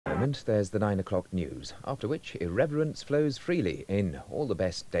moment, there's the 9 o'clock news, after which irreverence flows freely in All the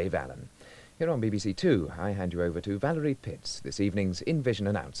Best Dave Allen. Here on BBC2, I hand you over to Valerie Pitts, this evening's In Vision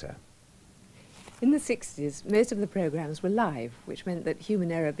announcer. In the 60s, most of the programmes were live, which meant that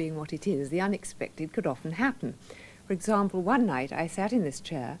human error being what it is, the unexpected could often happen. For example, one night I sat in this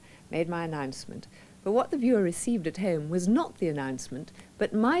chair, made my announcement, but what the viewer received at home was not the announcement,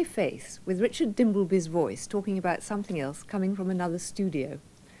 but my face, with Richard Dimbleby's voice talking about something else coming from another studio.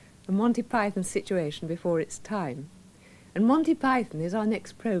 A Monty Python situation before its time. And Monty Python is our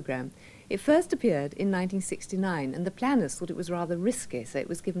next programme. It first appeared in 1969, and the planners thought it was rather risky, so it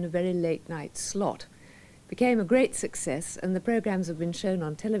was given a very late-night slot. It became a great success, and the programmes have been shown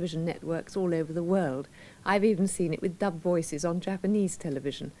on television networks all over the world. I've even seen it with dubbed voices on Japanese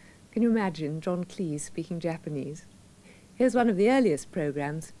television. Can you imagine John Cleese speaking Japanese? Here's one of the earliest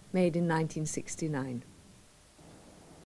programmes, made in 1969.